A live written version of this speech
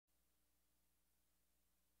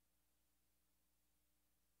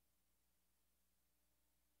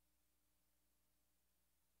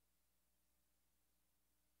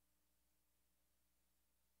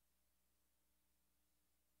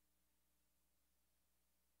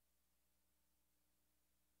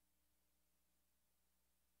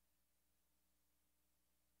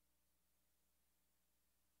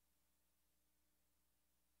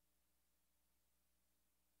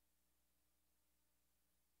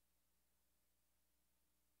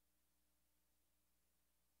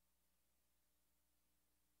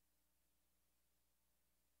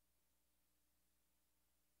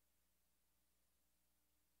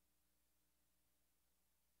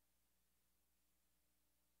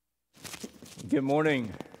Good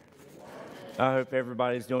morning. I hope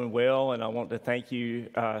everybody's doing well, and I want to thank you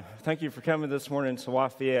for coming this morning to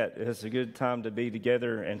LaFayette. It's a good time to be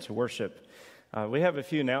together and to worship. We have a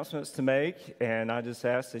few announcements to make, and I just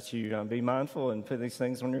ask that you be mindful and put these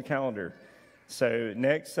things on your calendar. So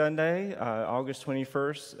next Sunday, August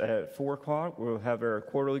 21st at 4 o'clock, we'll have our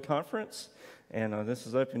quarterly conference, and this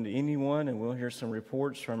is open to anyone, and we'll hear some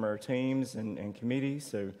reports from our teams and committees.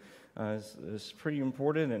 So it's pretty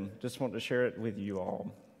important, and just want to share it with you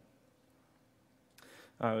all.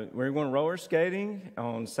 We're going roller skating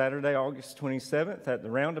on Saturday, August 27th at the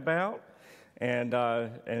Roundabout,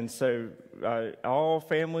 and so all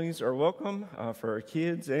families are welcome for our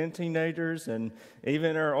kids and teenagers, and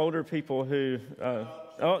even our older people who.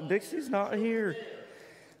 Oh, Dixie's not here.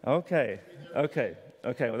 Okay.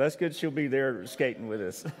 Well, that's good. She'll be there skating with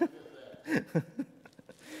us.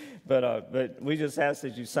 But we just ask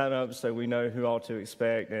that you sign up so we know who all to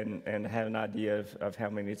expect and have an idea of how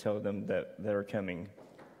many to tell them that are coming.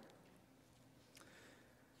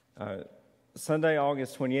 Sunday,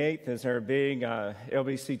 August 28th is our big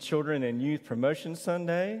LBC Children and Youth Promotion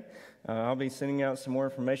Sunday. I'll be sending out some more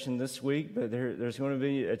information this week, but there's going to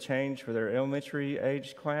be a change for their elementary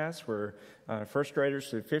age class where first graders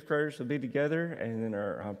through fifth graders will be together, and then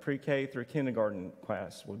our pre-K through kindergarten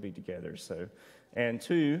class will be together. And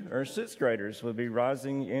our sixth graders will be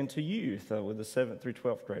rising into youth with the 7th through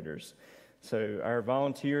 12th graders. So our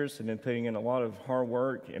volunteers have been putting in a lot of hard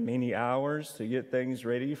work and many hours to get things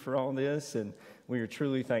ready for all this, and we are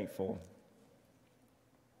truly thankful.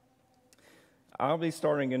 I'll be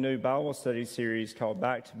starting a new Bible study series called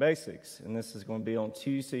Back to Basics, and this is going to be on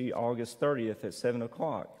Tuesday, August 30th at 7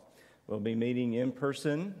 o'clock. We'll be meeting in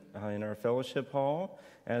person in our fellowship hall,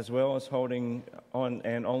 as well as holding on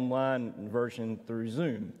an online version through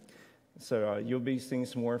Zoom. So you'll be seeing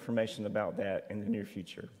some more information about that in the near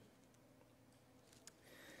future.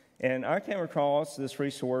 And I came across this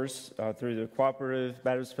resource through the Cooperative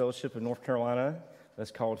Baptist Fellowship of North Carolina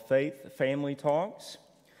that's called Faith Family Talks.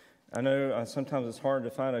 I know sometimes it's hard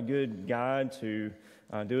to find a good guide to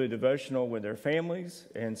do a devotional with their families,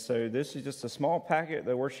 and so this is just a small packet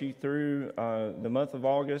that works you through the month of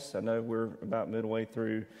August. I know we're about midway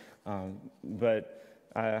through, but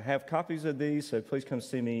I have copies of these, so please come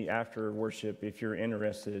see me after worship if you're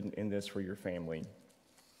interested in this for your family.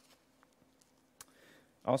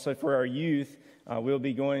 Also, for our youth, we'll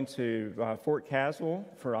be going to Fort Caswell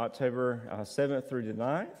for October 7th through the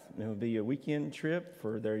 9th. It will be a weekend trip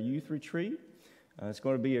for their youth retreat. It's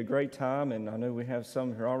going to be a great time, and I know we have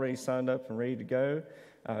some who are already signed up and ready to go.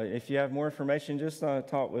 If you have more information, just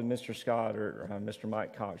talk with Mr. Scott or Mr.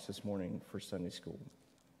 Mike Cox this morning for Sunday school.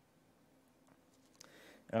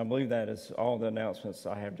 And I believe that is all the announcements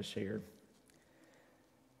I have to share.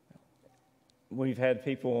 We've had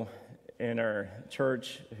people in our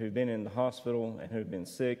church who've been in the hospital and who've been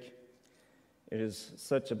sick. It is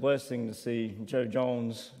such a blessing to see Joe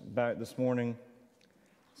Jones back this morning.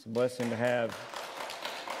 It's a blessing to have.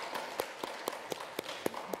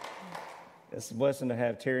 It's a blessing to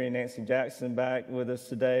have Terry and Nancy Jackson back with us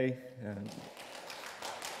today.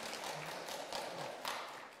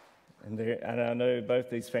 And I know both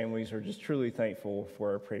these families are just truly thankful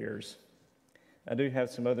for our prayers. I do have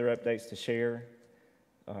some other updates to share.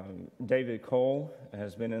 David Cole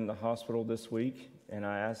has been in the hospital this week, and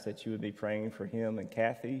I ask that you would be praying for him and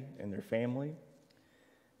Kathy and their family.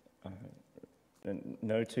 And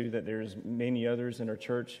know, too, that there's many others in our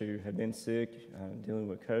church who have been sick, dealing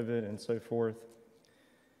with COVID and so forth.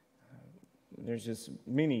 There's just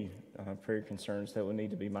many prayer concerns that we need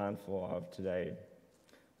to be mindful of today.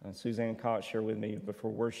 Suzanne Cox shared with me before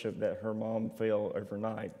worship that her mom fell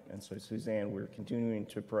overnight, and so Suzanne, we're continuing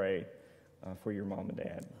to pray for your mom and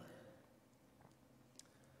dad.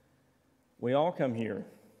 We all come here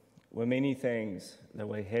with many things that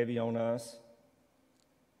weigh heavy on us.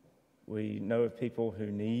 We know of people who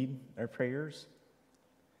need our prayers.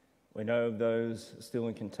 We know of those still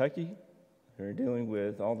in Kentucky who are dealing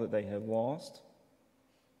with all that they have lost.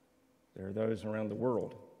 There are those around the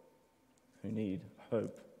world who need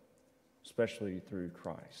hope, especially through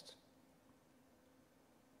Christ.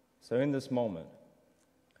 So in this moment,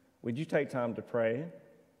 would you take time to pray?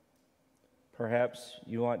 Perhaps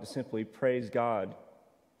you like to simply praise God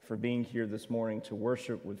for being here this morning to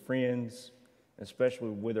worship with friends, especially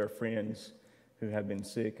with our friends who have been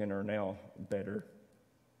sick and are now better.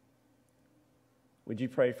 Would you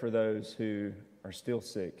pray for those who are still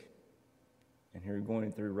sick and who are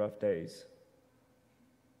going through rough days?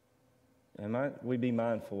 And might we be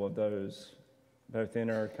mindful of those both in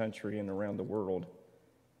our country and around the world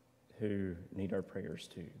who need our prayers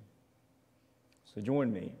too? So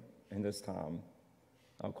join me in this time.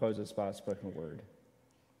 I'll close this by a spoken word.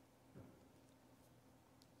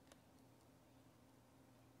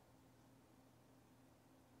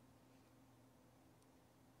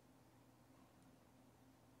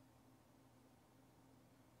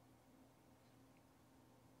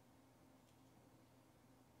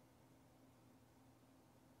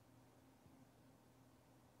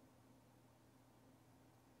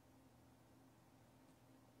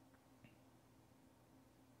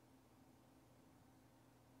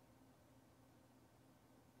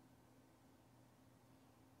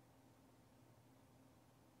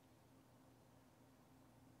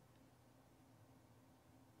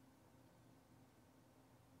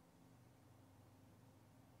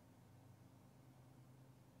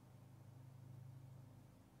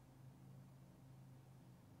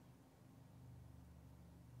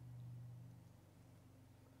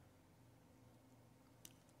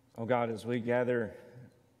 Oh God, as we gather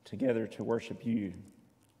together to worship you,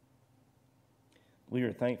 we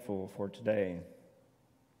are thankful for today,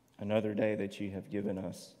 another day that you have given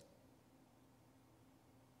us.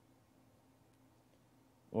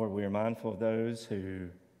 Lord, we are mindful of those who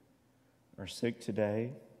are sick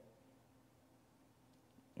today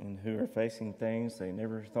and who are facing things they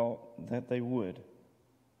never thought that they would.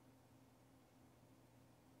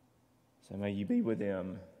 So may you be with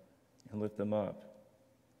them and lift them up.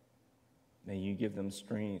 May you give them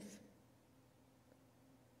strength,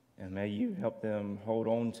 and may you help them hold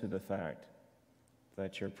on to the fact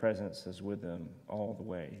that your presence is with them all the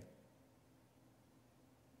way.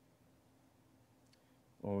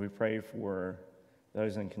 Lord, we pray for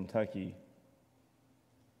those in Kentucky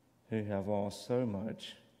who have lost so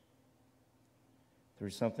much through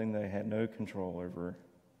something they had no control over.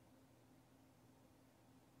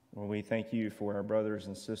 Lord, we thank you for our brothers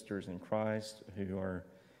and sisters in Christ who are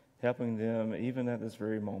helping them even at this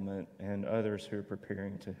very moment, and others who are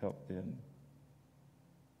preparing to help them.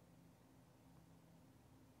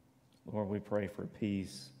 Lord, we pray for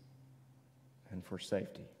peace and for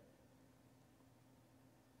safety.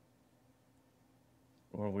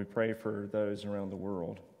 Lord, we pray for those around the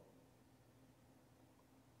world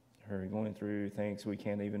who are going through things we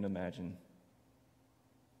can't even imagine.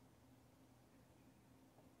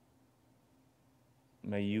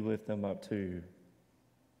 May you lift them up too,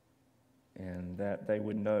 and that they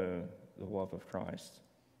would know the love of Christ.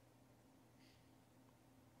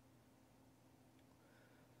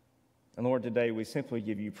 And Lord, today we simply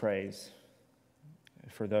give you praise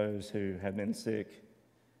for those who have been sick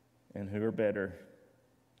and who are better,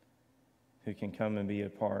 who can come and be a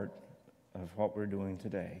part of what we're doing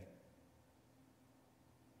today.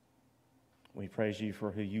 We praise you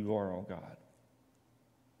for who you are, oh God,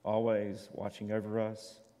 always watching over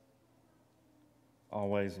us,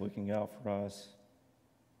 always looking out for us,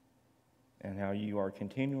 and how you are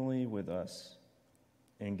continually with us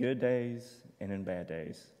in good days and in bad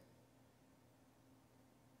days.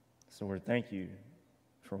 So Lord, thank you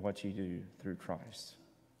for what you do through Christ,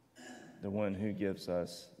 the one who gives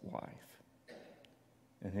us life.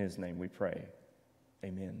 In his name we pray.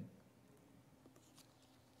 Amen.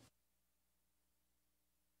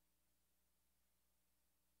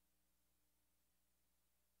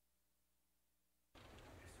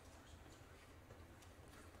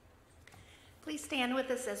 Please stand with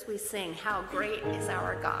us as we sing, "How Great is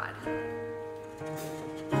Our God."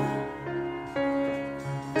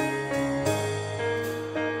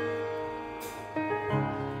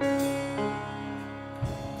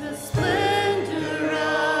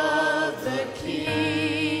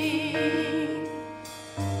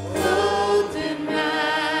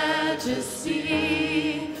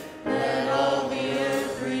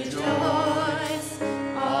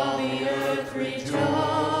 Great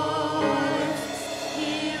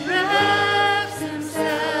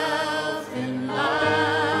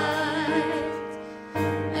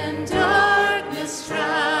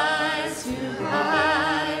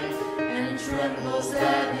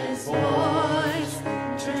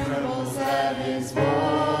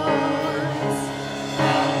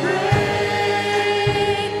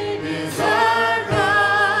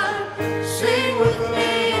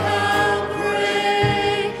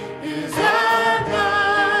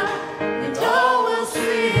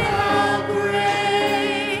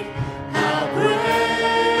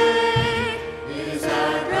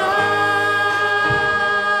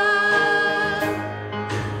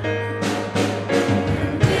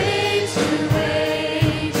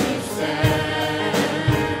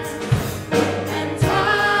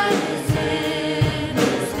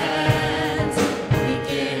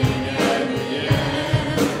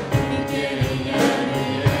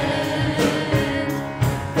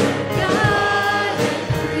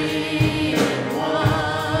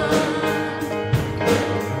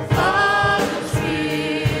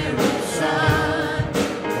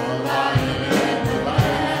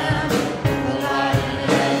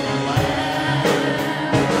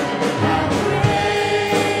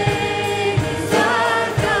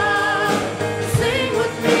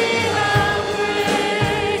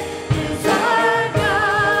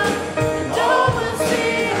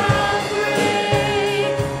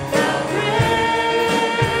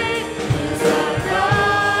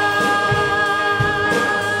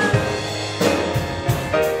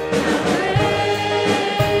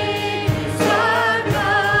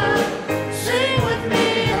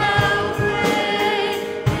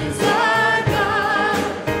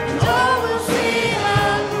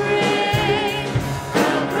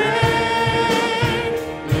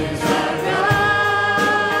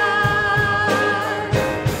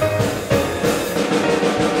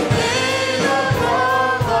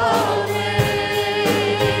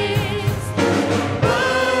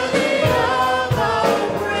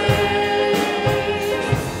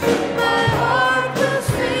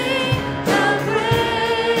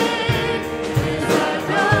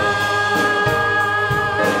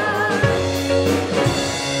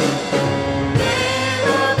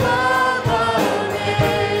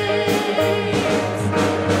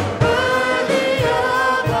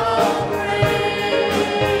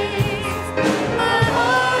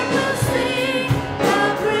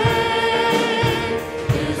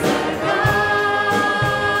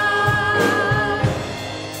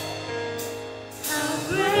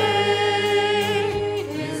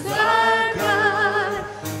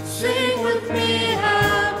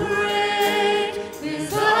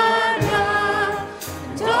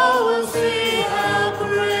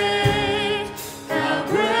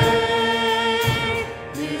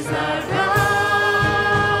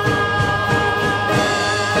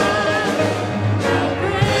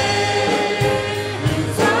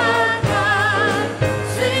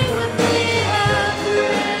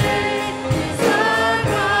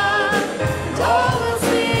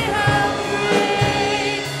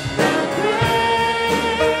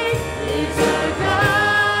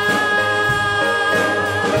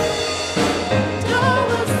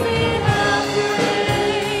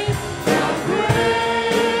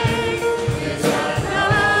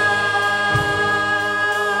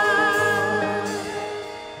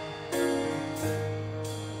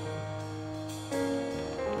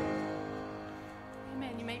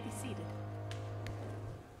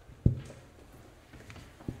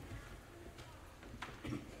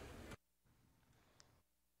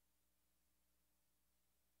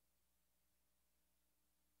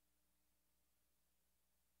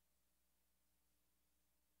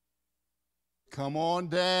Come on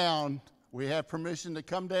down. We have permission to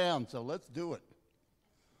come down, so let's do it.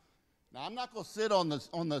 Now, I'm not going to sit on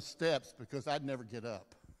the steps because I'd never get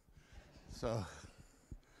up. So,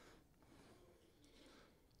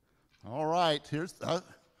 all right, here's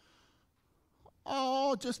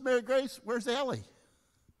oh, just Mary Grace. Where's Ellie?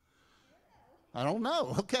 I don't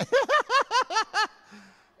know. Okay.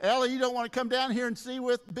 Ellie, you don't want to come down here and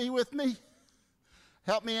be with me?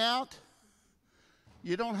 Help me out?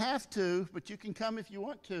 You don't have to, but you can come if you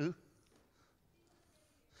want to.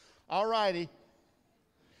 All righty.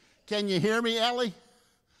 Can you hear me, Ellie?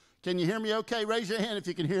 Can you hear me okay? Raise your hand if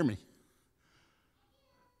you can hear me.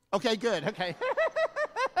 Okay, good. Okay.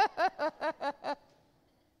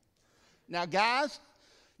 Now, guys,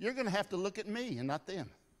 you're going to have to look at me and not them.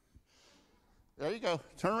 There you go.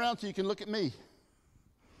 Turn around so you can look at me.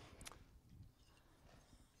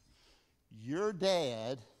 Your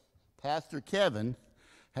dad, Pastor Kevin,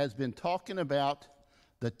 has been talking about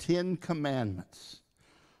the 10 Commandments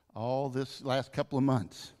all this last couple of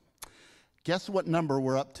months. Guess what number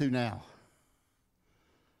we're up to now?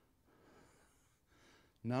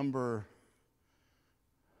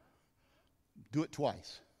 Do it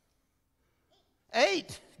twice.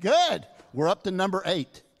 8. Good. We're up to number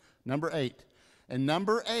 8. Number 8. And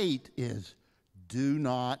number 8 is do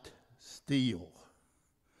not steal.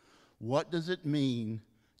 What does it mean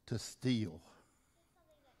to steal?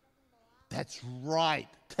 That's right.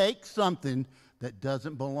 Take something that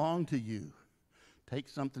doesn't belong to you. Take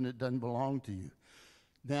something that doesn't belong to you.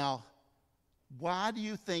 Now, why do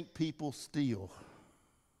you think people steal?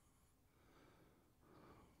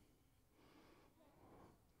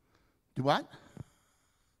 Do what?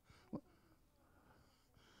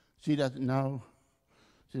 She doesn't know.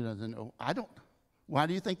 She doesn't know. I don't. Why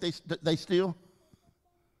do you think they steal?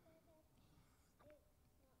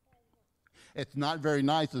 It's not very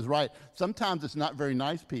nice is right. Sometimes it's not very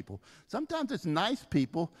nice people. Sometimes it's nice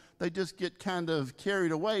people. They just get kind of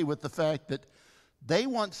carried away with the fact that they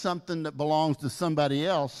want something that belongs to somebody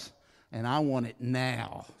else, and I want it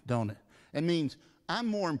now, don't it? It means I'm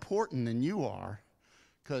more important than you are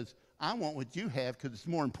because I want what you have because it's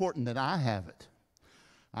more important that I have it.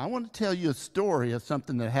 I want to tell you a story of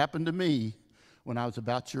something that happened to me when I was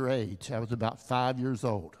about your age. I was about 5 years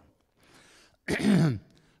old.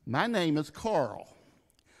 My name is Carl,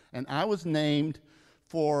 and I was named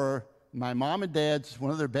for my mom and dad's, one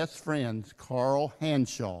of their best friends, Carl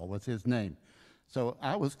Hanshaw was his name. So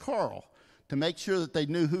I was Carl. To make sure that they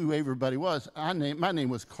knew who everybody was, my name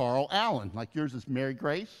was Carl Allen, like yours is Mary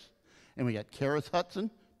Grace, and we got Karis Hudson,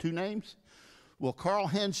 2 names. Well, Carl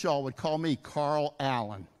Henshaw would call me Carl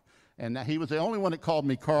Allen, and he was the only one that called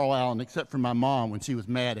me Carl Allen except for my mom when she was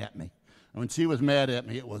mad at me. And when she was mad at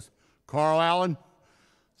me, it was Carl Allen.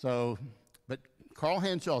 So, but Carl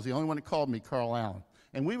Henshaw is the only one that called me Carl Allen.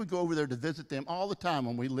 And we would go over there to visit them all the time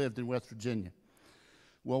when we lived in West Virginia.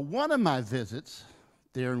 Well, one of my visits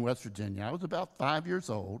there in West Virginia, I was about 5 years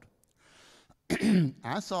old.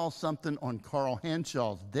 I saw something on Carl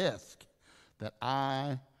Henshaw's desk that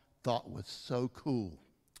I thought was so cool.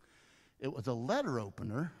 It was a letter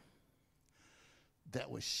opener that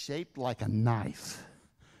was shaped like a knife.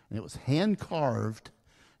 And it was hand carved.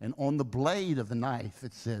 And on the blade of the knife,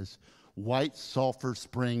 it says, White Sulphur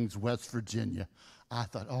Springs, West Virginia. I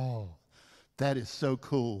thought, oh, that is so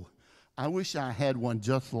cool. I wish I had one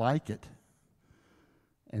just like it.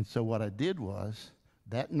 And so what I did was,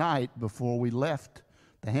 that night before we left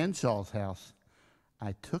the Henshaw's house,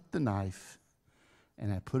 I took the knife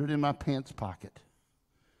and I put it in my pants pocket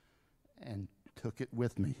and took it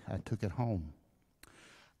with me. I took it home.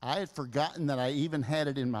 I had forgotten that I even had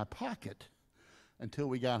it in my pocket until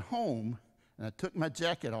we got home, and I took my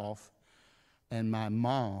jacket off, and my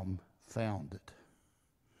mom found it.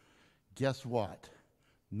 Guess what?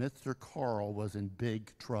 Mr. Carl was in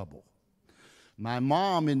big trouble. My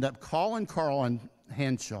mom ended up calling Carl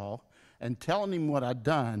Henshaw and telling him what I'd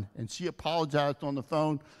done, and she apologized on the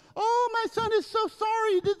phone. Oh, my son is so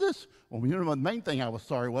sorry he did this. Well, you know, the main thing I was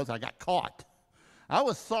sorry was I got caught. I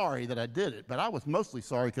was sorry that I did it, but I was mostly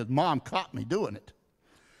sorry because Mom caught me doing it.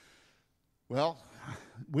 Well,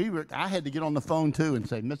 I had to get on the phone, too, and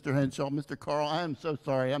say, Mr. Henshaw, Mr. Carl, I am so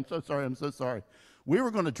sorry, I'm so sorry, I'm so sorry. We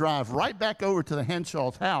were going to drive right back over to the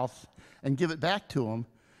Henshaw's house and give it back to him,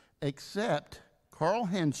 except Carl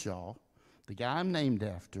Henshaw, the guy I'm named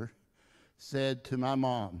after, said to my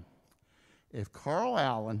mom, if Carl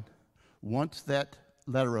Allen wants that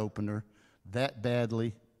letter opener that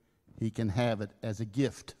badly, he can have it as a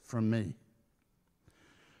gift from me.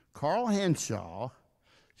 Carl Henshaw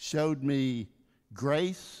showed me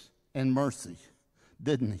grace and mercy,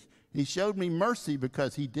 didn't he? He showed me mercy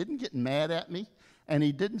because he didn't get mad at me, and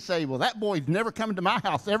he didn't say, well, that boy's never coming to my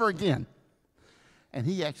house ever again. And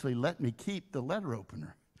he actually let me keep the letter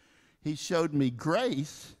opener. He showed me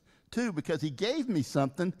grace, too, because he gave me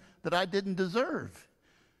something that I didn't deserve.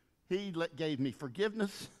 He gave me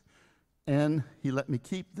forgiveness, and he let me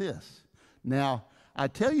keep this. Now, I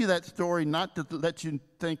tell you that story not to let you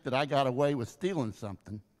think that I got away with stealing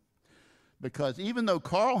something, because even though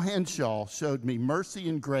Carl Henshaw showed me mercy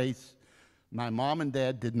and grace, my mom and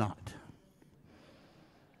dad did not.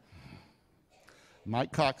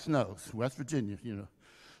 Mike Cox knows, West Virginia, you know.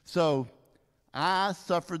 So I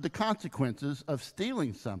suffered the consequences of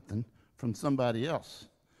stealing something from somebody else.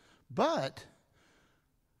 But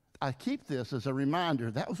I keep this as a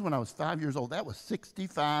reminder. That was when I was 5 years old. That was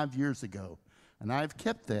 65 years ago. And I've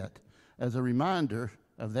kept that as a reminder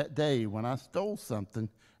of that day when I stole something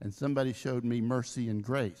and somebody showed me mercy and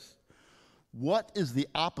grace. What is the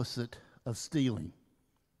opposite of stealing?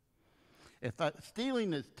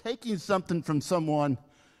 Stealing is taking something from someone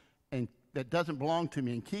and that doesn't belong to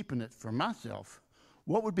me and keeping it for myself.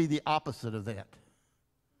 What would be the opposite of that?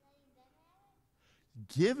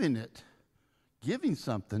 Giving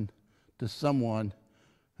something to someone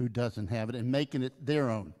who doesn't have it and making it their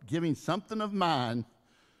own. Giving something of mine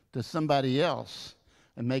to somebody else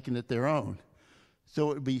and making it their own. So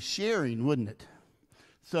it would be sharing, wouldn't it?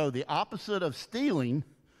 So the opposite of stealing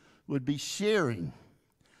would be sharing.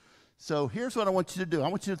 So here's what I want you to do. I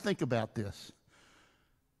want you to think about this.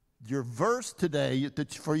 Your verse today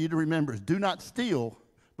for you to remember is do not steal,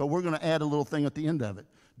 but we're going to add a little thing at the end of it.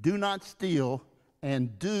 Do not steal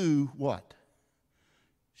and do what?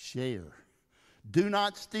 Share. Do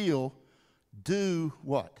not steal, do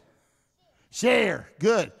what? Share.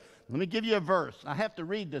 Good. Let me give you a verse. I have to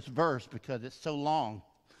read this verse because it's so long.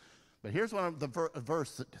 But here's one of the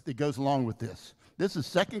verse that goes along with this. This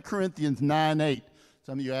is 2 Corinthians 9:8.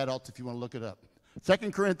 Some of you adults, if you want to look it up.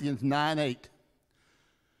 2 Corinthians 9:8.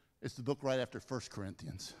 It's the book right after 1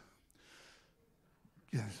 Corinthians.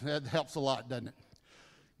 That helps a lot, doesn't it?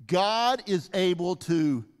 God is able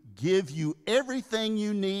to give you everything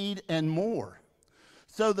you need and more,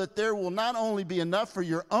 so that there will not only be enough for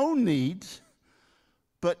your own needs,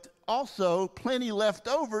 but also plenty left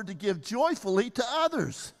over to give joyfully to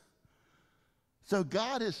others. So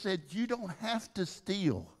God has said, you don't have to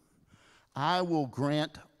steal. I will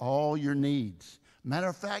grant all your needs. Matter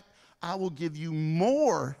of fact, I will give you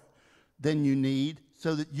more than you need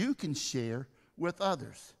so that you can share with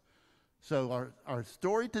others. So our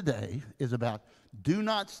story today is about do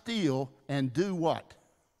not steal and do what?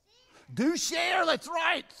 Do share. That's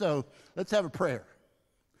right. So let's have a prayer.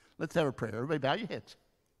 Let's have a prayer. Everybody bow your heads.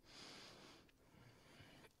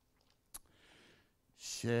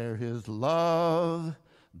 Share his love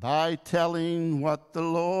by telling what the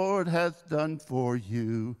Lord has done for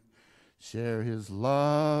you. Share his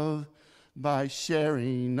love by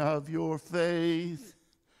sharing of your faith.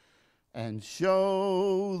 And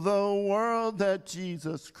show the world that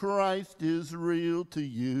Jesus Christ is real to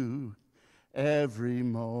you every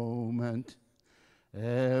moment,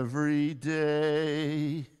 every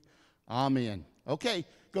day. Amen. Okay,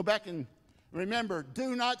 go back and remember,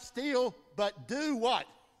 do not steal, but do what?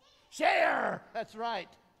 Share. That's right.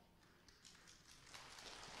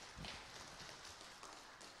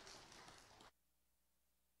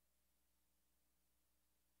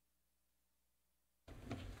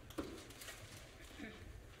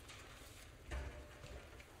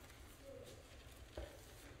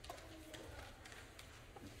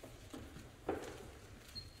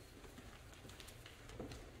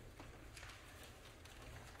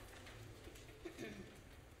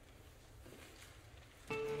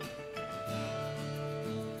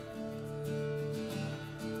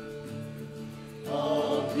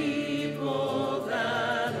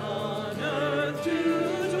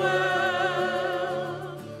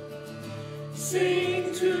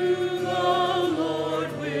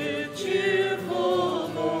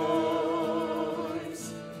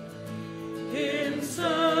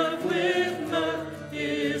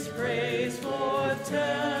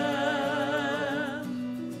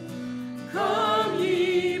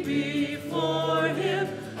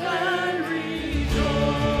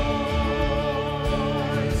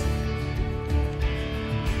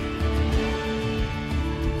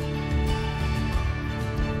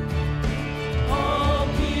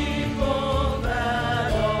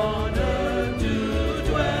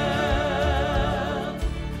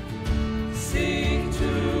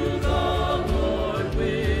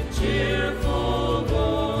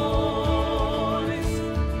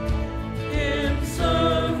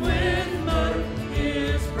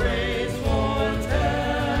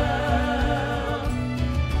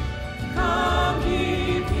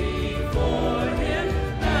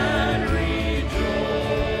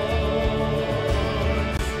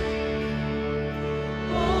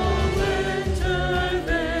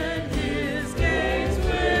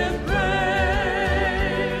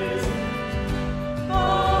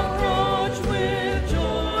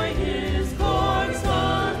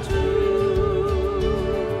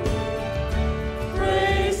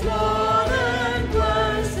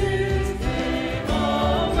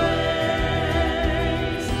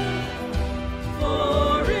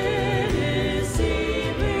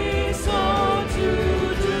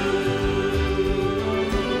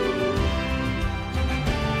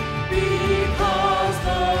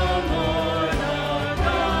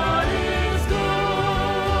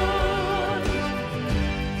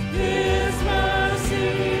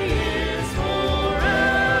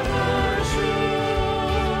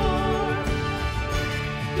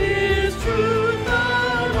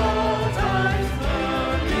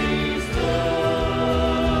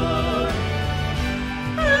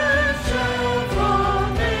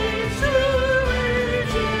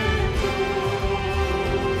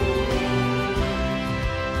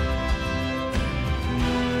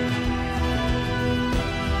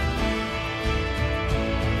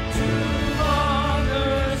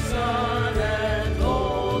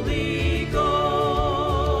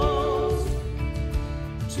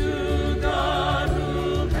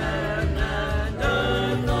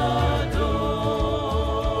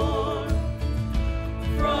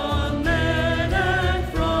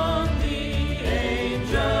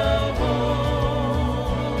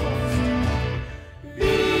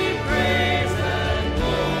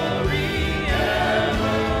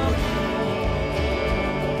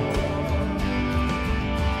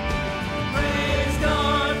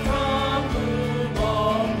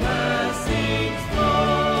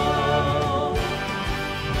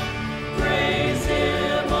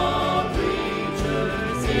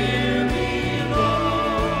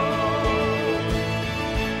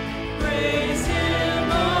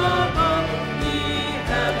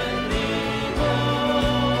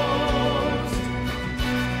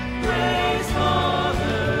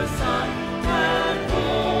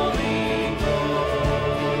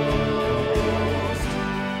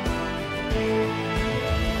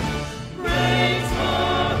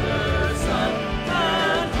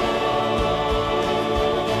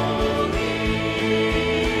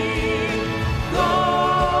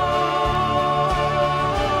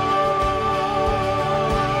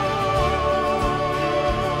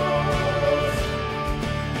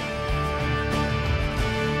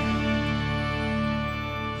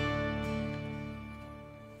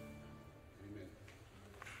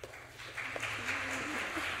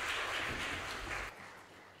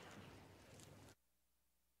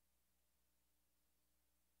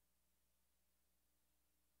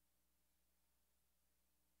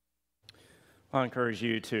 I encourage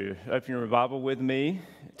you to open your Bible with me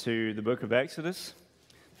to the book of Exodus,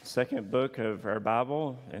 the second book of our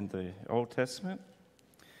Bible in the Old Testament.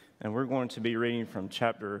 And we're going to be reading from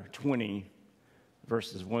chapter 20,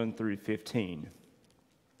 verses 1 through 15.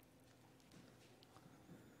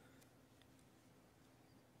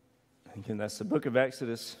 Again, that's the book of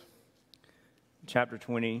Exodus, chapter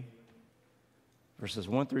 20, verses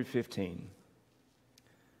 1 through 15.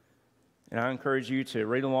 And I encourage you to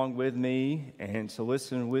read along with me and to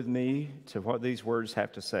listen with me to what these words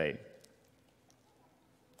have to say.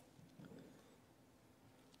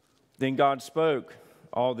 Then God spoke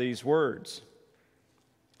all these words.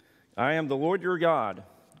 I am the Lord your God,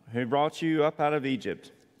 who brought you up out of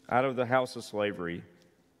Egypt, out of the house of slavery.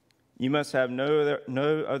 You must have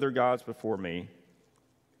no other gods before me.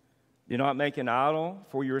 Do not make an idol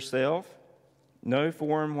for yourself, no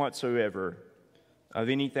form whatsoever, of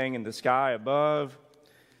anything in the sky above,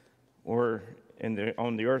 or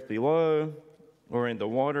on the earth below, or in the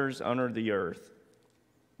waters under the earth.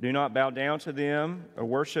 Do not bow down to them or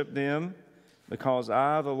worship them, because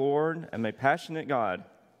I, the Lord, am a passionate God.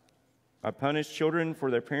 I punish children for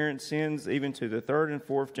their parents' sins, even to the third and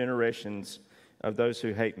fourth generations of those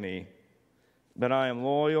who hate me. But I am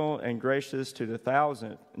loyal and gracious to the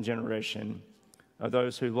 1,000th generation of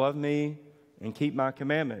those who love me and keep my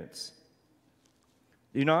commandments.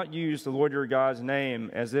 Do not use the Lord your God's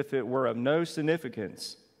name as if it were of no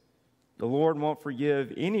significance. The Lord won't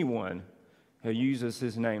forgive anyone who uses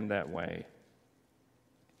his name that way.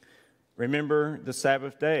 Remember the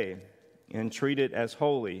Sabbath day and treat it as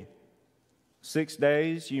holy. 6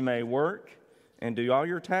 days you may work and do all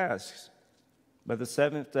your tasks, but the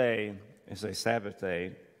seventh day is a Sabbath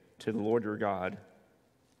day to the Lord your God.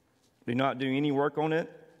 Do not do any work on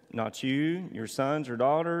it, not you, your sons or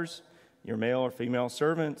daughters, your male or female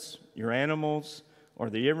servants, your animals,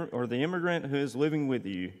 or the immigrant who is living with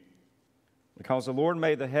you. Because the Lord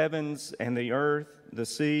made the heavens and the earth, the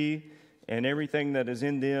sea, and everything that is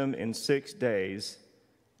in them in 6 days,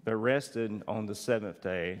 but rested on the seventh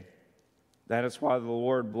day. That is why the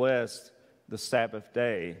Lord blessed the Sabbath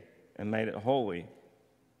day and made it holy.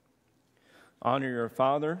 Honor your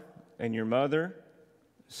father and your mother,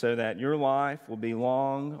 so that your life will be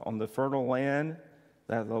long on the fertile land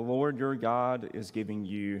that the Lord your God is giving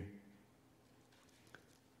you.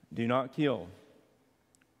 Do not kill.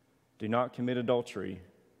 Do not commit adultery.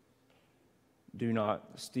 Do not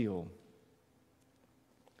steal.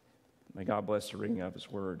 May God bless the reading of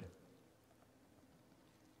his word.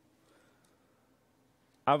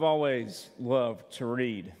 I've always loved to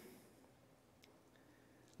read.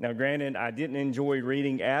 Now, granted, I didn't enjoy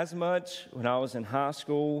reading as much when I was in high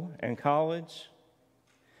school and college,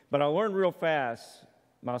 but I learned real fast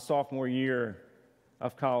my sophomore year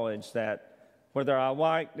of college that whether I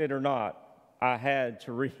liked it or not, I had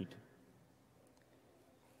to read.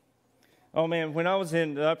 Oh man, when I was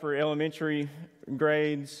in the upper elementary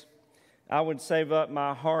grades, I would save up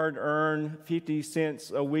my hard-earned 50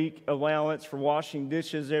 cents a week allowance for washing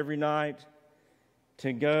dishes every night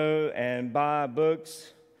to go and buy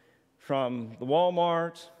books from the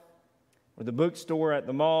Walmart or the bookstore at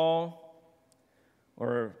the mall,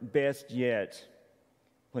 or best yet,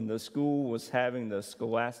 when the school was having the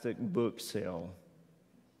Scholastic book sale.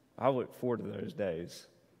 I look forward to those days.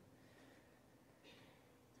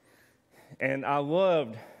 And I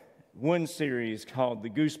loved one series called the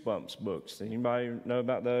Goosebumps books. Anybody know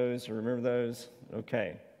about those or remember those?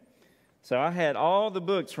 Okay. So I had all the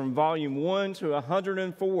books from volume 1 to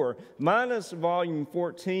 104, minus volume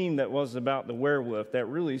 14 that was about the werewolf. That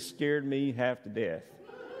really scared me half to death.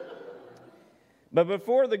 But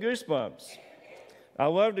before the Goosebumps, I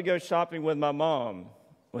loved to go shopping with my mom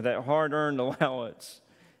with that hard-earned allowance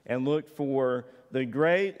and look for the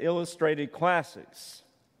great illustrated classics.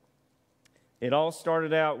 It all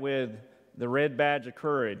started out with The Red Badge of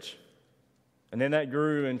Courage, and then that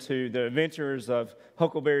grew into The Adventures of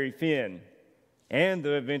Huckleberry Finn and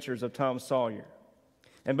The Adventures of Tom Sawyer.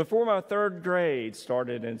 And before my third grade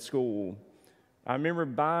started in school, I remember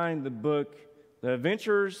buying the book The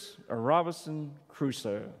Adventures of Robinson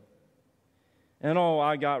Crusoe. And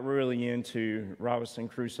I got really into Robinson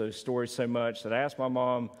Crusoe's story so much that I asked my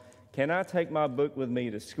mom, can I take my book with me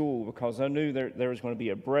to school? Because I knew there was going to be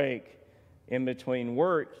a break in between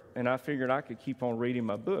work, and I figured I could keep on reading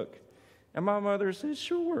my book. And my mother said,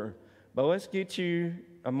 sure, but let's get you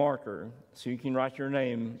a marker so you can write your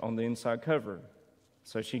name on the inside cover.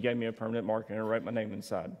 So she gave me a permanent marker, and I wrote my name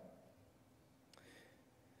inside.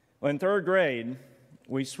 Well, in third grade,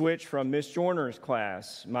 we switched from Miss Joyner's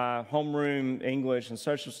class, my homeroom English and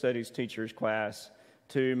social studies teacher's class,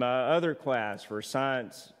 to my other class for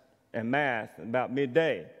science and math about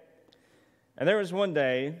midday. And there was one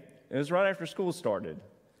day, it was right after school started,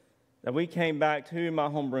 that we came back to my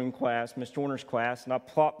homeroom class, Miss Joyner's class, and I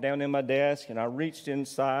plopped down in my desk and I reached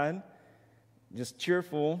inside, just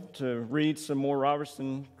cheerful to read some more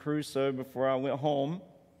Robinson Crusoe before I went home.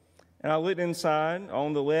 And I looked inside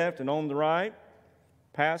on the left and on the right,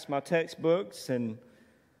 past my textbooks, and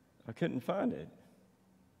I couldn't find it.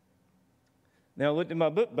 Then I looked in my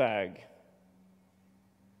book bag,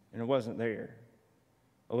 and it wasn't there.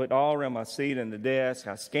 I looked all around my seat and the desk.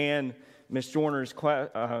 I scanned Miss Joyner's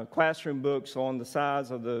classroom books on the sides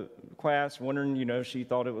of the class, wondering, if she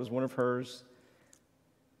thought it was one of hers.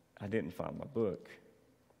 I didn't find my book.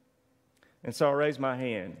 And so I raised my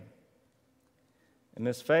hand. And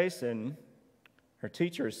Miss Faison, her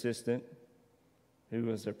teacher assistant, who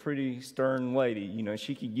was a pretty stern lady,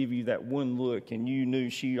 she could give you that one look and you knew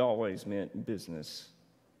she always meant business.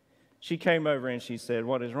 She came over and she said,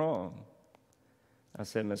 "What is wrong?" I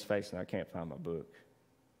said, "Miss Faison, I can't find my book."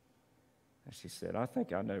 And she said, "I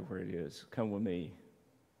think I know where it is. Come with me."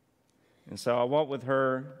 And so I walked with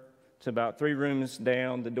her to about 3 rooms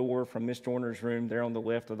down the door from Miss Joyner's room there on the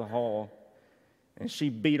left of the hall. And she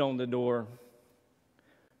beat on the door.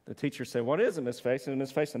 The teacher said, "What is it, Miss Faison?" And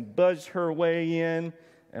Miss Faison budged her way in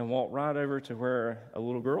and walked right over to where a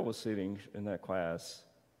little girl was sitting in that class.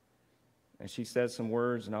 And she said some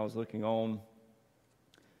words, and I was looking on.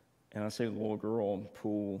 And I see the little girl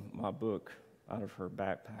pull my book out of her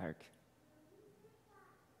backpack.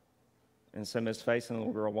 And so Miss Faison, the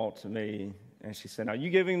little girl, walked to me, and she said, "Now you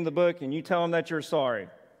give him the book, and you tell him that you're sorry."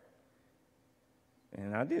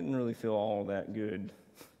 And I didn't really feel all that good.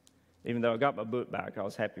 Even though I got my book back, I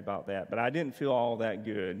was happy about that. But I didn't feel all that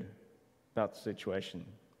good about the situation.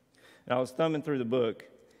 And I was thumbing through the book,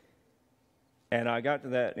 and I got to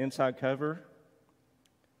that inside cover,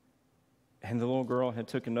 and the little girl had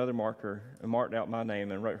took another marker and marked out my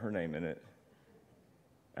name and wrote her name in it.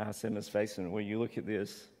 I said, "Miss Faison, will you look at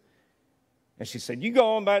this?" And she said, "You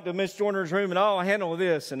go on back to Miss Joyner's room, and I'll handle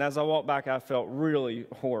this." And as I walked back, I felt really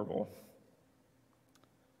horrible.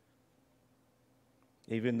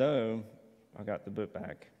 Even though I got the book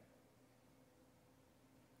back.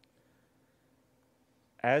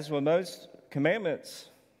 As with most commandments,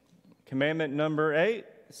 commandment number 8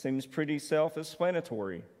 seems pretty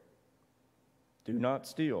self-explanatory. Do not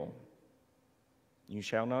steal. You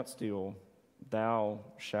shall not steal. Thou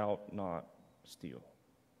shalt not steal.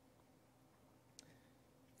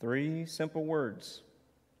 3 simple words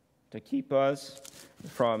to keep us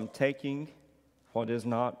from taking what is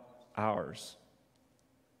not ours.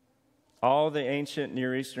 All the ancient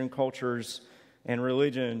Near Eastern cultures and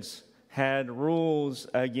religions had rules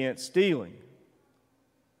against stealing.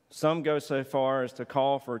 Some go so far as to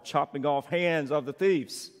call for chopping off hands of the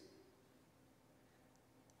thieves.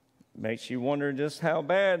 Makes you wonder just how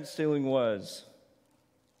bad stealing was.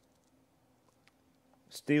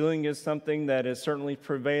 Stealing is something that is certainly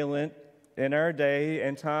prevalent in our day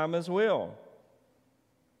and time as well.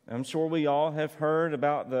 I'm sure we all have heard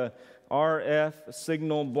about the RF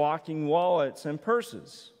signal blocking wallets and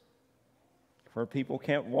purses, where people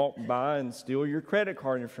can't walk by and steal your credit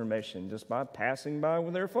card information just by passing by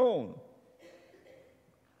with their phone.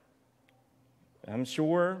 I'm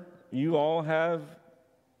sure you all have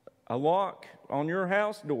a lock on your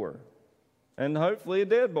house door and hopefully a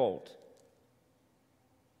deadbolt.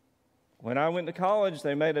 When I went to college,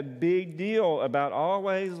 they made a big deal about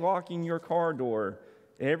always locking your car door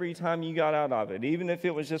every time you got out of it, even if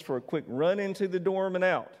it was just for a quick run into the dorm and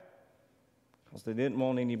out, because they didn't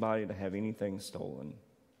want anybody to have anything stolen.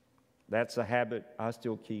 That's a habit I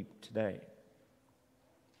still keep today.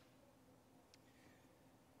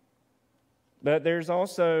 But there's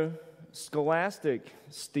also scholastic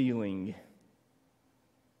stealing,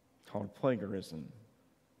 called plagiarism.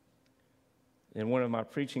 In one of my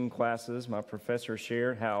preaching classes, my professor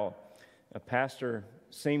shared how a pastor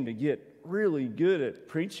seemed to get really good at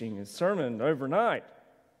preaching his sermon overnight.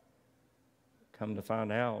 Come to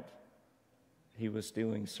find out, he was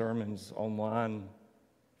stealing sermons online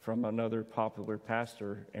from another popular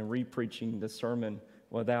pastor and re-preaching the sermon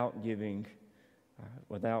without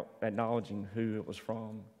acknowledging who it was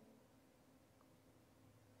from.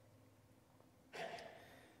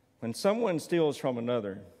 When someone steals from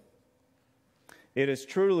another, it is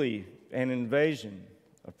truly an invasion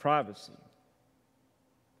of privacy.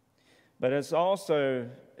 But it's also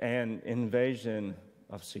an invasion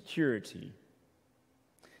of security.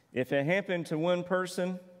 If it happened to one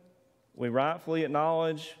person, we rightfully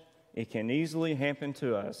acknowledge it can easily happen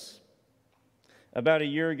to us. About a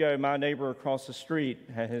year ago, my neighbor across the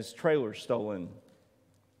street had his trailer stolen.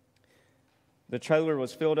 The trailer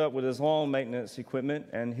was filled up with his lawn maintenance equipment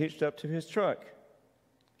and hitched up to his truck.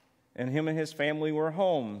 And him and his family were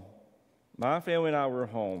home. My family and I were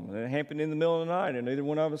home. And it happened in the middle of the night, and neither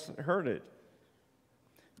one of us heard it.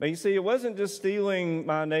 But you see, it wasn't just stealing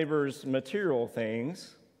my neighbor's material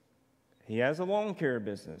things. He has a lawn care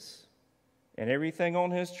business. And everything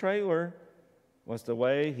on his trailer was the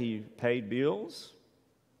way he paid bills,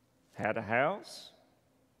 had a house,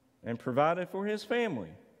 and provided for his family.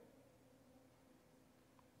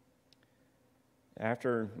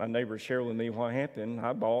 After my neighbor shared with me what happened,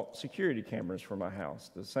 I bought security cameras for my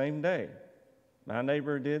house the same day. My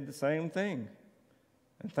neighbor did the same thing.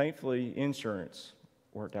 And thankfully, insurance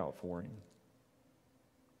worked out for him.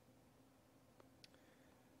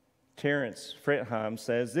 Terence Fretheim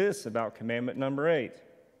says this about commandment number 8.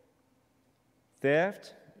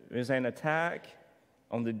 Theft is an attack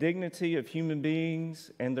on the dignity of human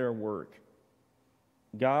beings and their work.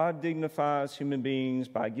 God dignifies human beings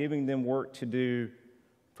by giving them work to do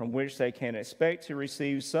from which they can expect to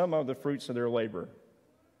receive some of the fruits of their labor.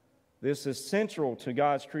 This is central to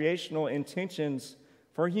God's creational intentions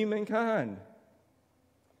for humankind.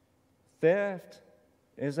 Theft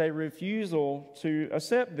is a refusal to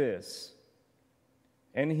accept this,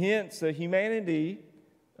 and hence the humanity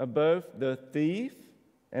of both the thief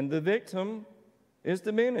and the victim is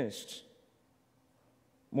diminished.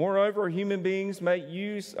 Moreover, human beings make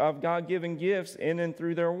use of God-given gifts in and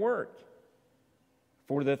through their work.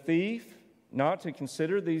 For the thief not to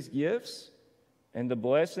consider these gifts and the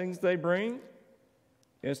blessings they bring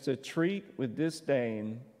is to treat with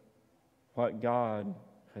disdain what God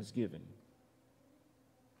has given.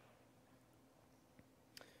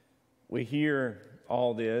 We hear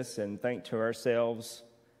all this and think to ourselves,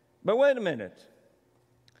 but wait a minute,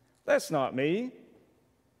 that's not me.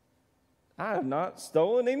 I have not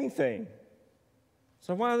stolen anything.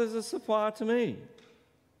 So why does this apply to me?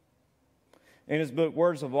 In his book,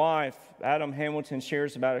 Words of Life, Adam Hamilton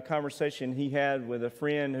shares about a conversation he had with a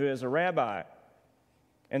friend who is a rabbi.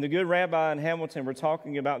 And the good rabbi and Hamilton were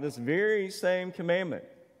talking about this very same commandment,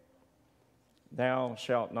 thou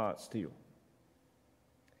shalt not steal.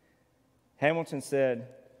 Hamilton said,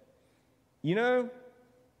 you know,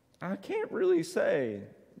 I can't really say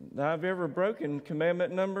that I've ever broken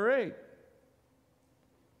commandment number 8.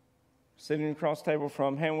 Sitting across the table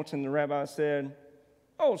from Hamilton, the rabbi said,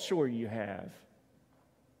 oh, sure you have.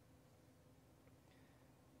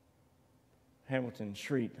 Hamilton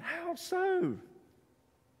shrieked, how so?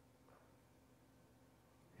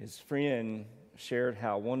 His friend shared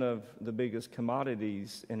how one of the biggest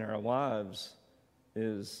commodities in our lives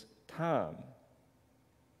is time.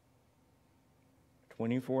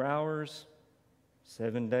 24 hours,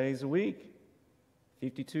 7 days a week,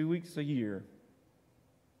 52 weeks a year.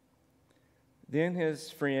 Then his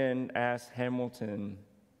friend asked Hamilton,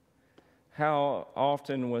 how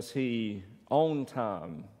often was he on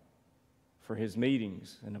time for his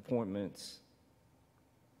meetings and appointments?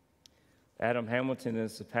 Adam Hamilton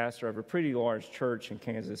is the pastor of a pretty large church in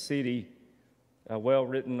Kansas City, a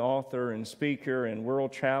well-written author and speaker and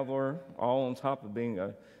world traveler, all on top of being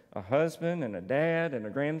a husband and a dad and a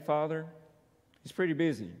grandfather. He's pretty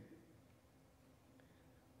busy.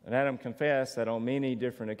 And Adam confessed that on many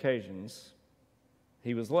different occasions,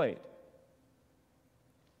 he was late.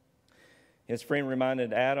 His friend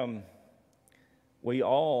reminded Adam, we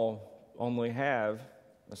all only have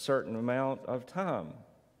a certain amount of time.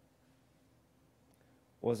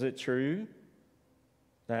 Was it true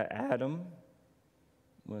that Adam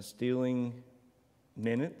was stealing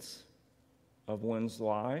minutes of one's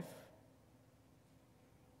life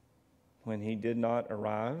when he did not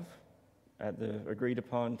arrive at the agreed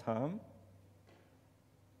upon time?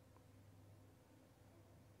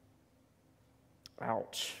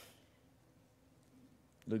 Ouch.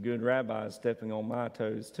 The good rabbi is stepping on my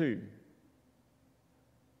toes too.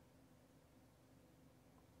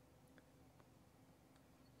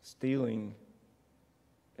 Stealing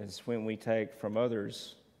is when we take from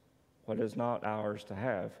others what is not ours to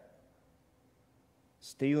have.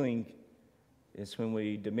 Stealing is when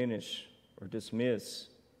we diminish or dismiss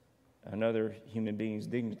another human being's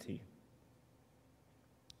dignity.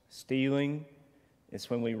 Stealing is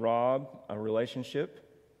when we rob a relationship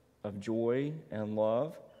of joy and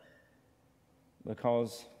love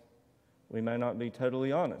because we may not be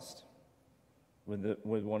totally honest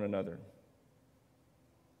with one another.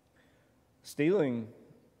 Stealing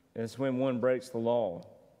is when one breaks the law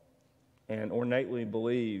and ornately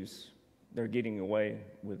believes they're getting away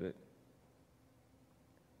with it.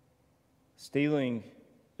 Stealing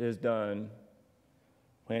is done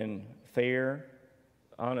when fair,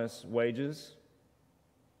 honest wages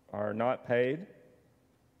are not paid,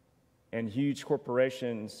 and huge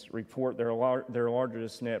corporations report their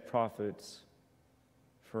largest net profits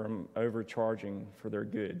from overcharging for their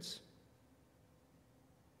goods.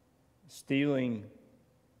 Stealing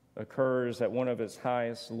occurs at one of its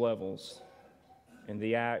highest levels in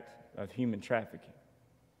the act of human trafficking.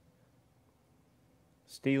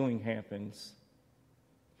 Stealing happens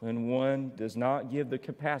when one does not give the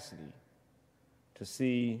capacity to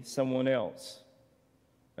see someone else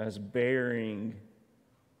as bearing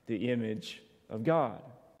the image of God.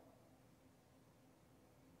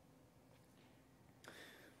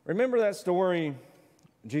 Remember that story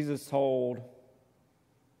Jesus told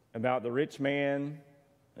about the rich man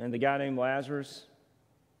and the guy named Lazarus?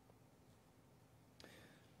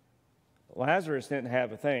 Lazarus didn't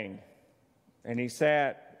have a thing, and he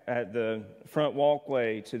sat at the front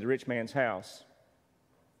walkway to the rich man's house.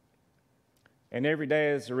 And every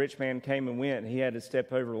day as the rich man came and went, he had to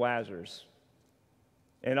step over Lazarus.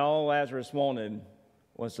 And all Lazarus wanted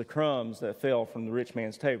was the crumbs that fell from the rich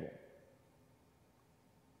man's table.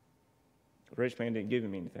 The rich man didn't give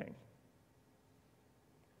him anything.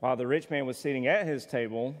 While the rich man was sitting at his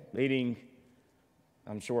table, eating,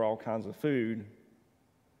 I'm sure, all kinds of food,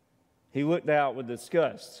 he looked out with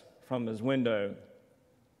disgust from his window,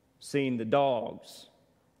 seeing the dogs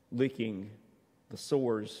licking the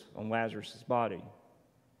sores on Lazarus' body.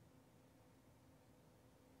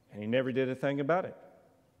 And he never did a thing about it.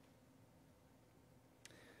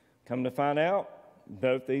 Come to find out,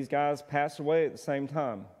 both these guys passed away at the same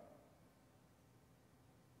time.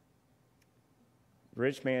 The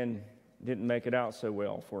rich man didn't make it out so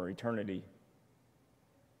well for eternity.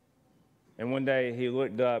 And one day he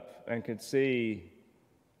looked up and could see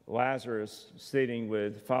Lazarus sitting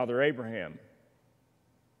with Father Abraham.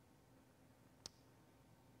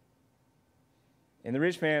 And the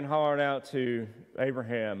rich man hollered out to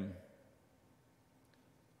Abraham,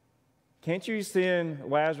 "Can't you send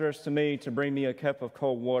Lazarus to me to bring me a cup of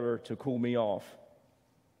cold water to cool me off?"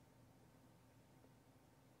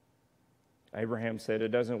 Abraham said, "It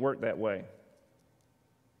doesn't work that way."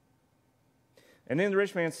 And then the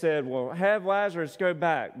rich man said, "Well, have Lazarus go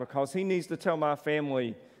back because he needs to tell my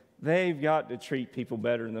family they've got to treat people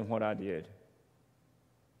better than what I did.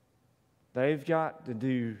 They've got to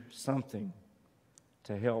do something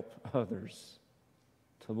to help others,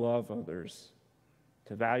 to love others,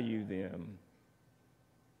 to value them."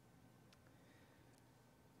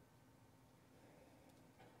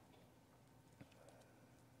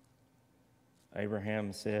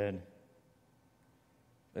 Abraham said,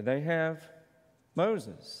 "But they have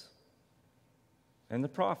Moses and the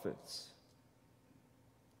prophets.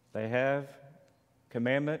 They have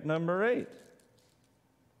commandment number 8.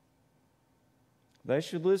 They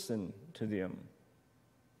should listen to them."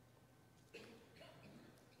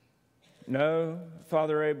 "No,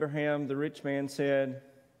 Father Abraham," the rich man said,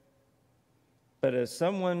 "but as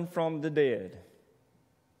someone from the dead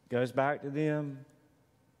goes back to them,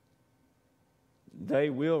 they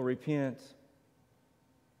will repent."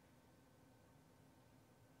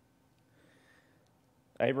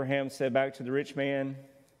 Abraham said back to the rich man,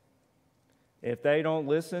 "If they don't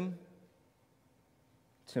listen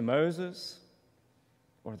to Moses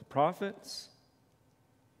or the prophets,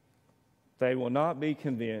 they will not be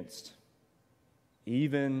convinced,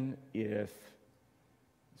 even if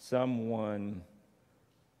someone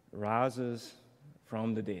rises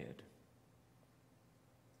from the dead."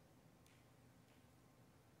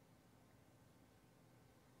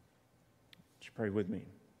 Would you pray with me?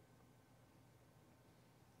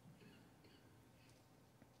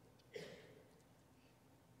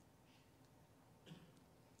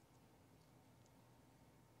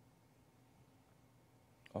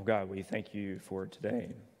 Oh God, we thank you for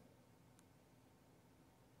today.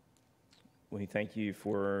 We thank you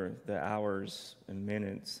for the hours and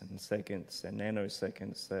minutes and seconds and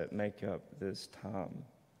nanoseconds that make up this time.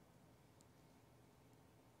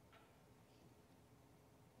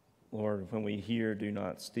 Lord, when we hear "do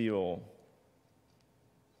not steal,"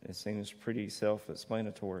 it seems pretty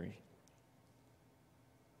self-explanatory.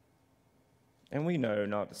 And we know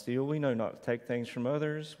not to steal. We know not to take things from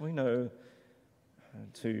others. We know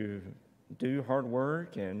to do hard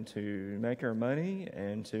work and to make our money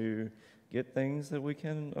and to get things that we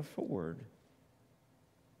can afford.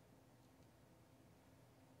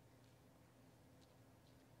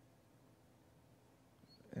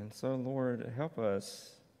 And so, Lord, help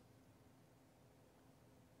us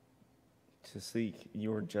to seek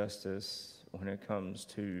your justice when it comes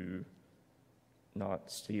to not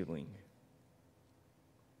stealing.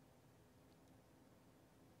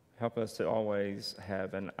 Help us to always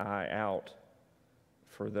have an eye out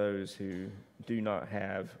for those who do not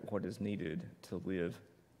have what is needed to live.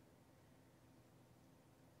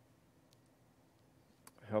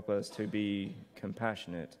 Help us to be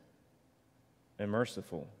compassionate and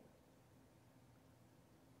merciful,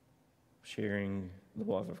 sharing the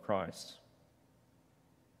love of Christ.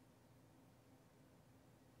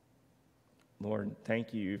 Lord,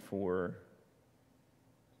 thank you for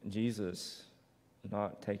Jesus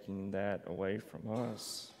not taking that away from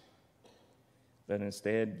us, but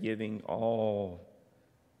instead giving all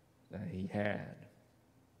that he had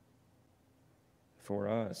for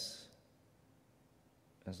us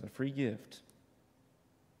as a free gift,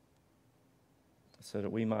 so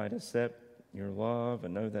that we might accept your love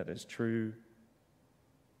and know that is true,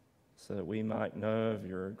 so that we might know of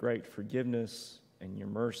your great forgiveness and your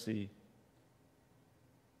mercy,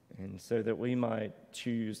 and so that we might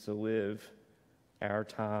choose to live our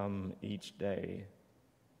time each day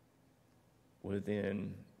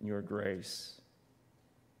within your grace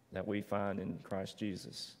that we find in Christ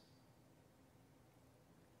Jesus.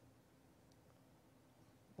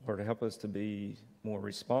 Lord, help us to be more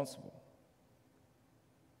responsible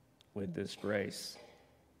with this grace,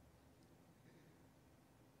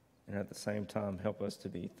 and at the same time help us to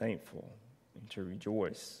be thankful and to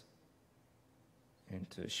rejoice and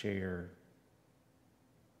to share,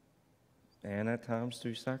 and at times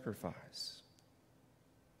to sacrifice,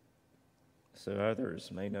 so others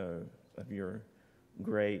may know of your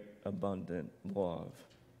great, abundant love.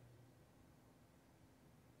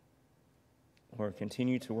 Lord,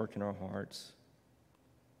 continue to work in our hearts.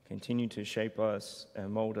 Continue to shape us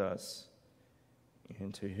and mold us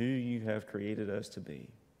into who you have created us to be,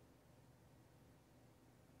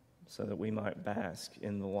 so that we might bask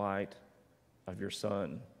in the light of your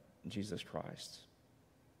Son, Jesus Christ.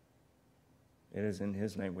 It is in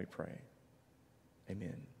his name we pray.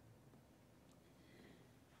 Amen.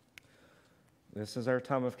 This is our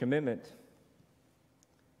time of commitment.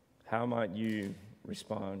 How might you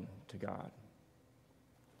respond to God?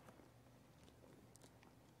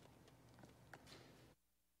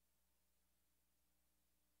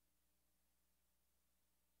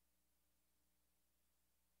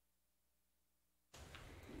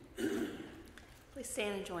 Please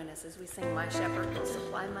stand and join us as we sing My Shepherd Will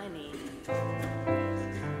Supply My Need.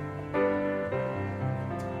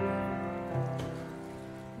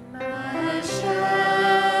 My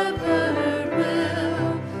shepherd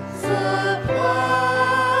will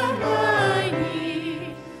supply my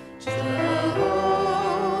need. Jehovah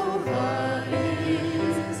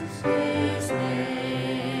is his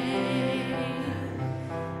name.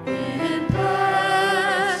 In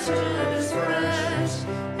pastures fresh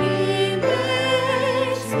he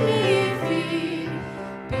makes me feed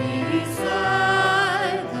beside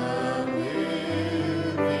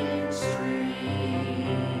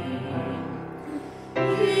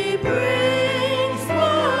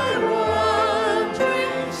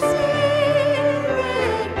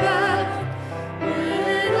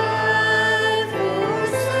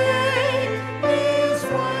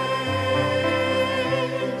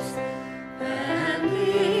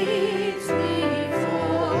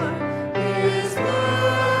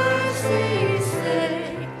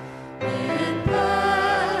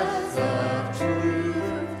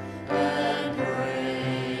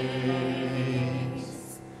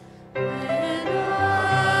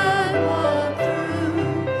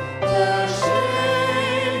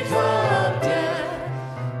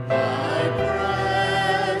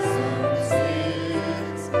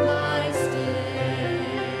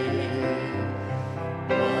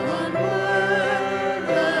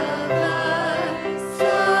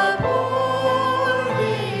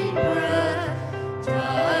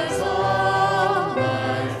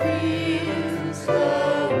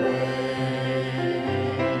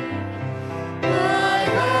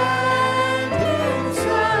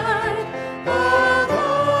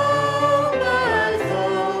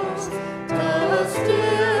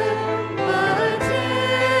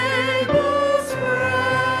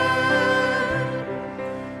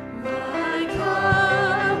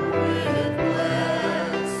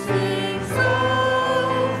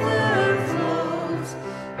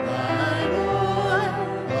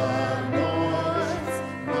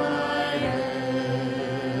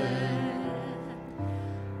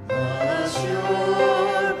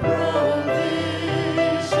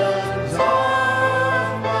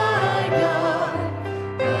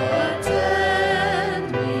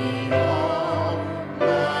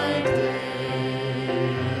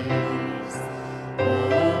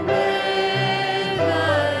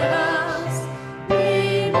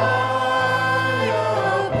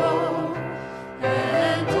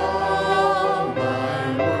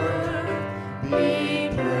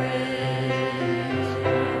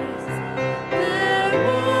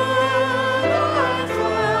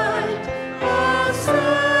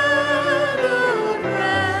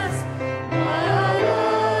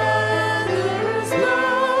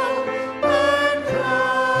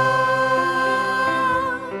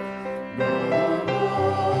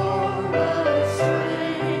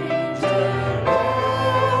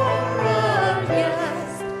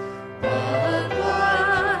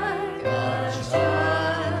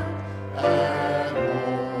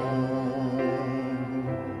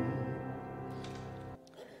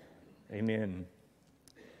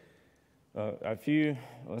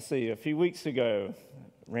a few weeks ago,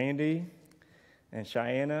 Randy and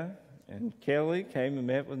Cheyenne and Kelly came and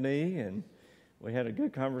met with me, and we had a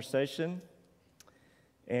good conversation.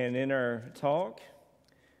 And in our talk,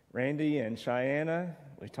 Randy and Cheyenne,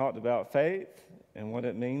 we talked about faith and what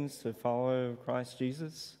it means to follow Christ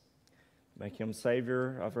Jesus, make him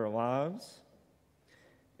Savior of our lives.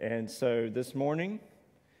 And so this morning,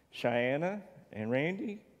 Cheyenne and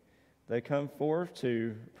Randy, they come forth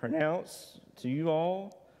to pronounce to you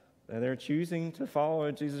all that they're choosing to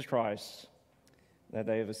follow Jesus Christ, that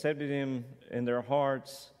they have accepted him in their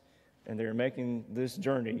hearts, and they're making this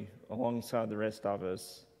journey alongside the rest of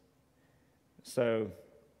us. So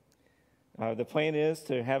the plan is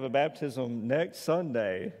to have a baptism next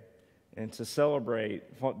Sunday and to celebrate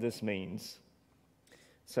what this means.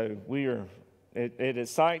 So it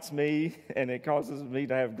excites me, and it causes me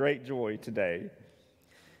to have great joy today.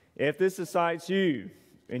 If this excites you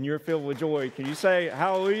and you're filled with joy, can you say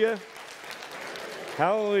hallelujah?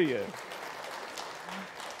 Hallelujah.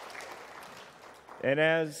 And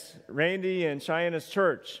as Randy and Cheyenne's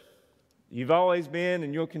church, you've always been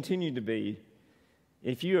and you'll continue to be,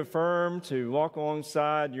 if you affirm to walk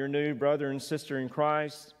alongside your new brother and sister in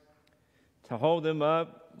Christ, to hold them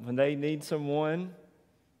up when they need someone,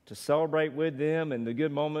 to celebrate with them in the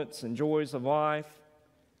good moments and joys of life,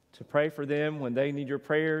 to pray for them when they need your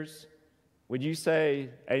prayers, would you say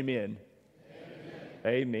amen? Amen.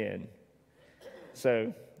 Amen.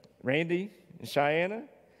 So, Randy and Cheyenne,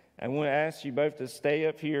 I want to ask you both to stay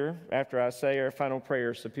up here after I say our final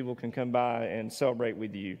prayer so people can come by and celebrate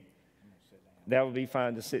with you. That would be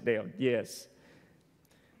fine to sit down. Yes.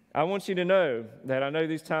 I want you to know that I know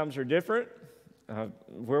these times are different,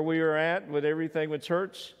 where we are at with everything with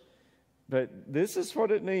church, but this is what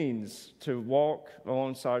it means to walk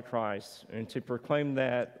alongside Christ and to proclaim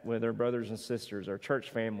that with our brothers and sisters, our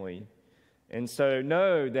church family. And so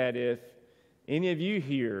know that if any of you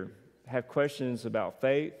here have questions about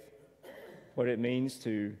faith, what it means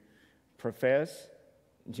to profess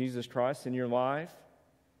Jesus Christ in your life,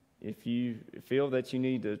 if you feel that you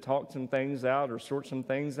need to talk some things out or sort some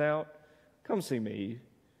things out, come see me,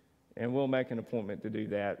 and we'll make an appointment to do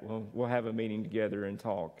that. We'll have a meeting together and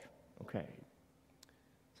talk. Okay.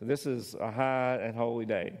 So this is a high and holy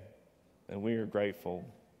day, and we are grateful.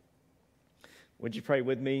 Would you pray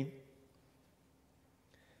with me?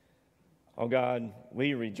 Oh God,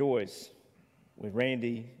 we rejoice with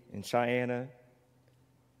Randy and Cheyenne.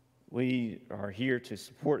 We are here to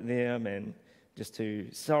support them and just to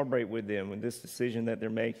celebrate with them with this decision that they're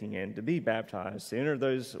making and to be baptized, to enter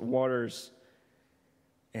those waters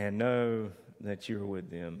and know that you're with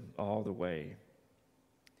them all the way.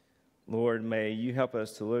 Lord, may you help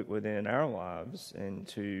us to look within our lives and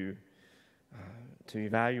to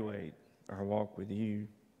evaluate our walk with you.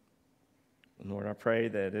 And Lord, I pray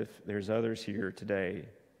that if there's others here today,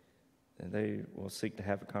 that they will seek to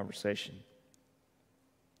have a conversation,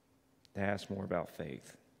 to ask more about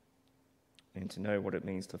faith, and to know what it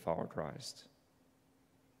means to follow Christ.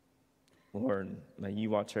 Lord, may you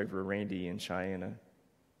watch over Randy and Cheyenne.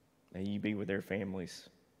 May you be with their families.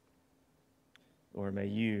 Lord, may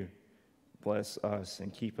you bless us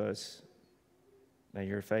and keep us. May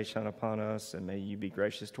your face shine upon us, and may you be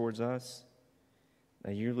gracious towards us.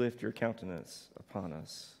 May you lift your countenance upon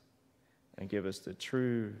us and give us the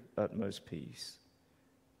true utmost peace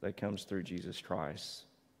that comes through Jesus Christ,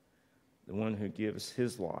 the one who gives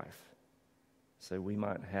his life so we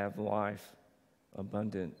might have life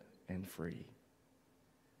abundant and free.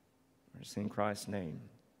 It's in Christ's name.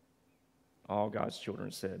 All God's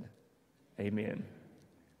children said, amen.